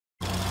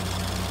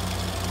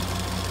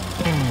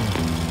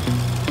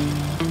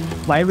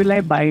why will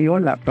I buy your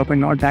laptop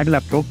and not that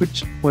laptop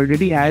which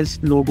already has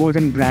logos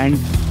and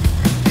brands?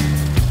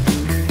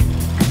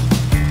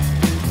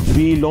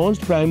 We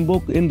launched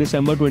Primebook in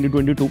December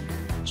 2022.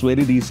 It's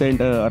very recent,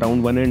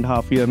 around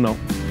 1.5 years now.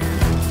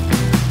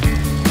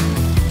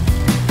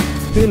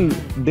 Till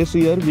this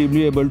year, we'll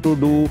be able to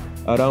do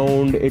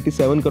around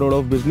 87 crore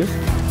of business.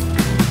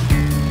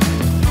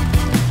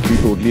 We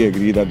totally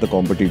agree that the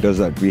competitors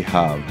that we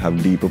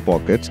have deeper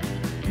pockets,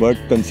 but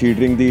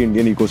considering the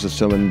Indian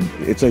ecosystem,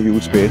 and it's a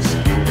huge space.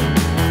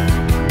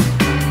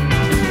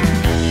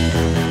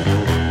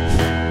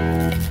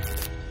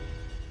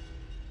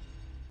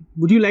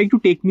 Would you like to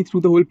take me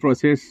through the whole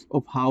process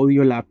of how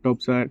your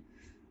laptops are,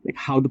 like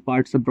how the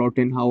parts are brought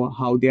in,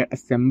 how they are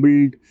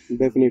assembled?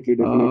 Definitely.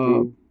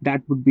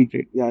 That would be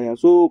great. Yeah.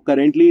 So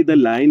currently the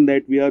line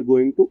that we are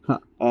going to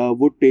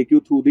would take you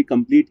through the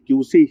complete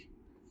QC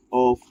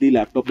of the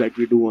laptop that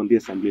we do on the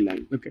assembly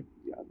line. Okay.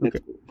 Yeah, that's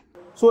good.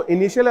 So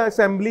initial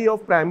assembly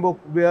of Primebook,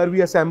 where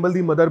we assemble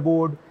the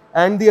motherboard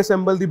and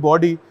assemble the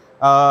body,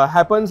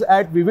 happens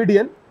at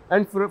Vividian,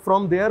 and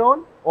from there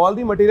on, all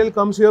the material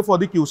comes here for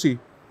the QC.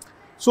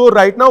 So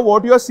right now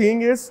what you are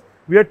seeing is,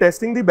 we are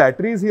testing the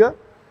batteries here.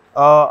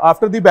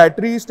 After the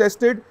battery is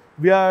tested,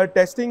 we are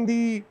testing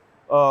the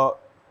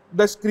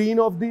screen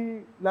of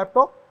the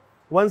laptop.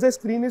 Once the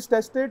screen is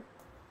tested,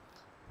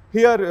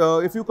 here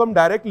if you come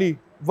directly,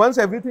 once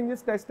everything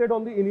is tested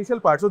on the initial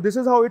part, so this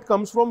is how it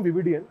comes from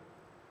Vividian,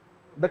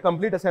 the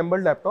complete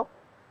assembled laptop.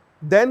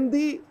 Then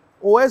the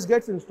OS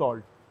gets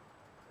installed.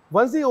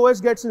 Once the OS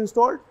gets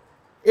installed,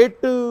 it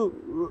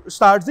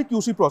starts the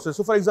QC process.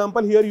 So for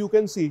example, here you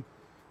can see,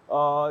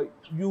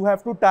 you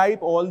have to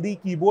type all the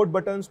keyboard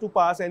buttons to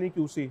pass any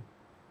QC.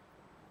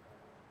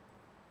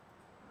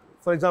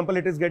 For example,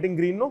 it is getting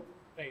green, no?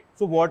 Right.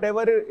 So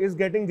whatever is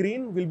getting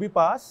green will be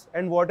passed,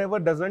 and whatever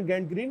doesn't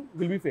get green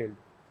will be failed.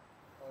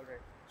 All right.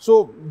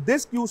 So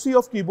this QC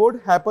of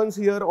keyboard happens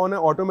here on an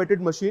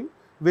automated machine,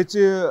 which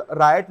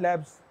Riot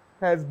Labs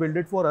has built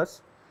it for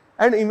us.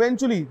 And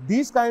eventually,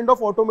 these kind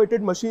of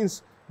automated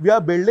machines we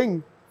are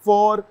building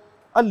for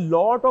a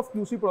lot of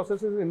QC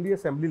processes in the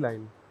assembly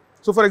line.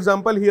 So for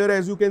example, here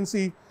as you can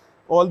see,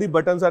 all the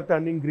buttons are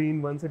turning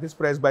green once it is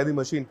pressed by the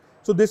machine.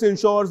 So this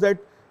ensures that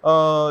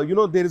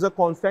there is a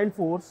constant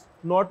force,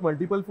 not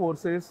multiple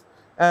forces,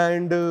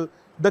 and the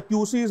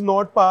QC is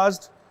not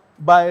passed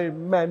by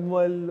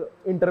manual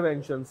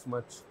interventions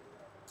much.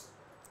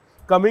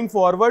 Coming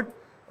forward,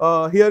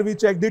 here we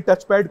check the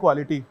touchpad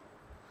quality.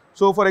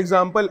 So for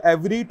example,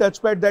 every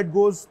touchpad that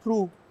goes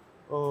through,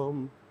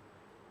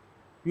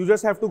 you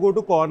just have to go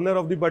to corner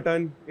of the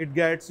button, it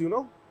gets,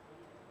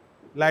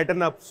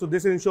 lighten up. So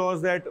this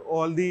ensures that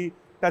all the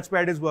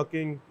touchpad is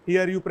working.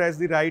 Here you press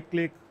the right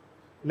click,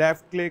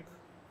 left click,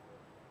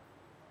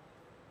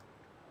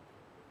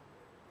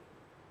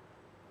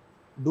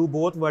 do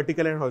both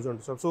vertical and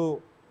horizontal stuff.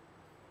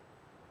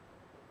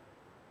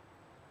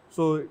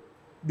 So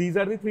these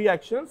are the three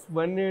actions.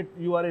 When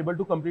you are able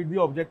to complete the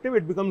objective,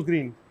 it becomes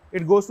green.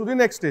 It goes to the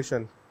next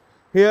station.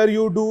 Here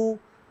you do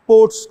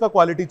ports ka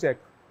quality check.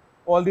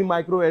 All the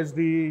micro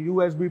SD,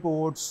 USB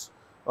ports,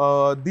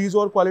 these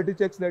are quality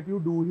checks that you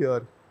do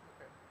here.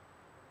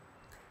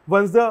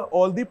 Once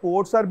all the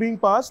ports are being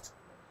passed,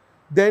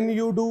 then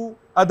you do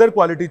other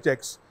quality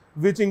checks,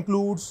 which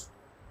includes,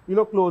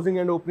 closing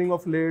and opening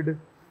of lid,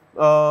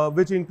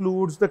 which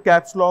includes the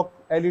caps lock,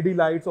 LED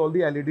lights, all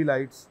the LED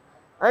lights.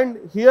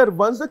 And here,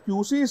 once the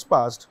QC is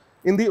passed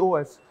in the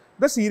OS,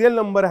 the serial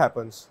number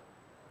happens.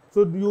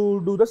 So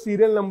you do the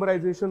serial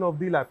numberization of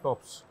the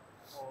laptops.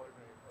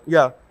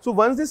 Yeah. So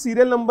once the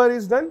serial number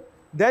is done,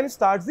 then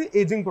starts the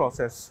aging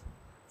process.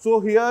 So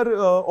here,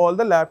 all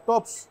the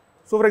laptops.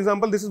 So for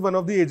example, this is one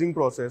of the aging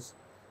process.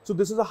 So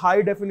this is a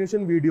high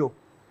definition video.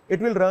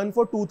 It will run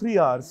for 2-3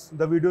 hours.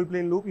 The video will play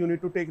in loop. You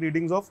need to take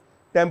readings of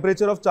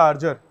temperature of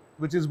charger,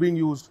 which is being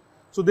used.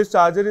 So this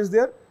charger is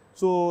there.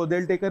 So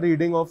they'll take a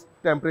reading of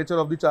temperature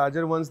of the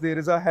charger once there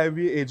is a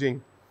heavy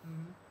aging.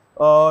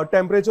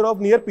 Temperature of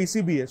near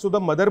PCBA. So the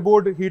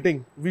motherboard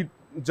heating, we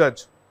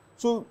judge.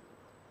 So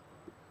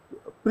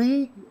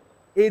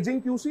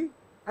pre-aging QC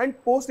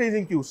and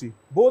post-aging QC,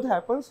 both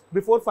happens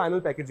before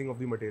final packaging of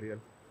the material.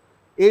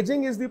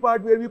 Aging is the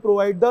part where we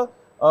provide the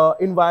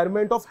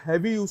environment of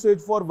heavy usage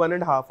for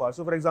 1.5 hours.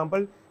 So for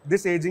example,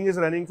 this aging is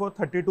running for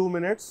 32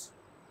 minutes.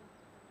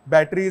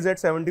 Battery is at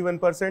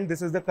 71%.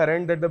 This is the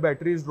current that the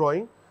battery is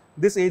drawing.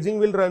 This aging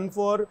will run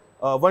for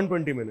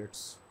 120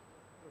 minutes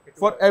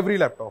for every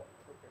laptop.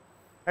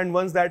 And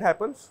once that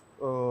happens,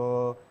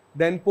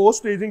 then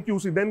post-aging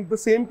QC, then the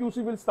same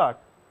QC will start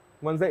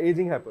once the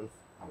aging happens.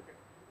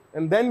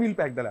 And then we'll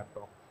pack the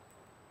laptop.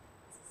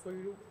 So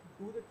you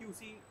do the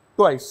QC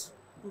twice.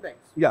 2 times?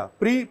 Yeah,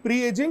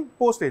 pre-aging,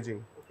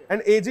 post-aging. Okay.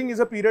 And aging is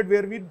a period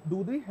where we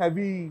do the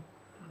heavy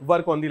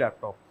work on the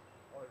laptop.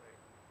 All right.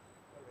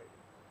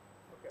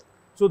 Okay.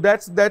 So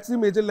that's the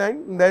major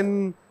line.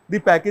 Then the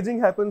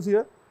packaging happens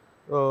here.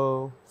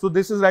 So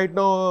this is right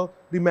now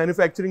the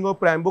manufacturing of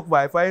Primebook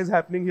Wi-Fi is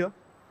happening here.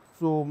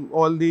 So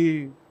all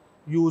the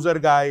user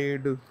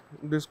guide,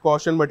 this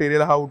caution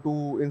material, how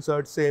to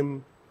insert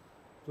same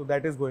So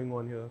that is going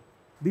on here.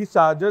 These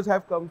chargers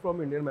have come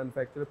from Indian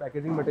manufacturer.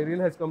 Packaging material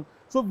has come.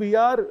 So we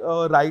are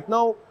right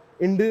now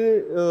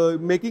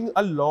making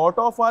a lot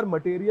of our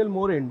material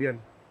more Indian.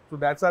 So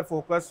that's our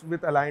focus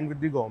with aligned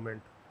with the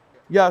government.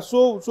 Yeah.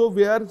 So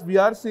we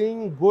are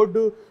seeing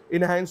good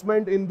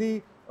enhancement in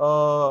the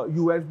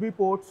USB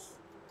ports.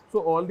 So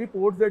all the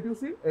ports that you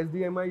see,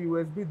 HDMI,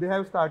 USB, they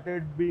have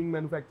started being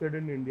manufactured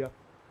in India.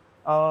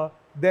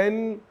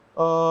 Then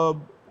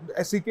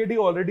CKD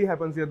already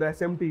happens here, the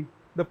SMT,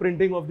 the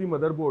printing of the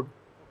motherboard,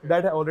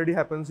 that already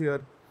happens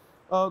here.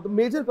 The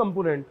major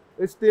component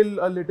is still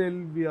a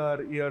little, we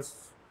are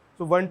years.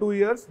 So 1-2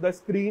 years, the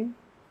screen,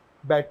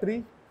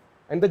 battery,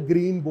 and the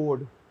green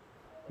board,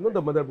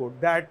 the motherboard,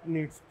 that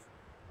needs,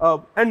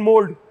 and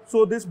mold.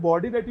 So this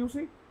body that you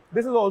see,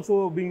 this is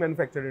also being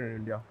manufactured in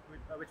India.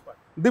 Which part?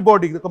 The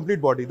body, the complete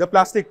body, the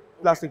plastic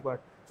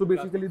part. So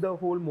basically the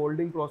whole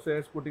molding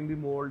process, putting the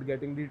mold,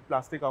 getting the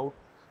plastic out.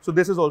 So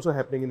this is also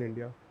happening in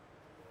India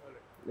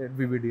at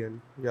VVDN.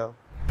 Yeah.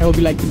 I hope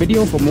you like the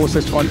video. For more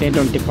such content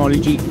on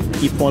technology,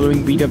 keep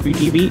following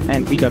BWTV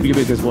and BW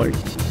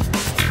Businessworld.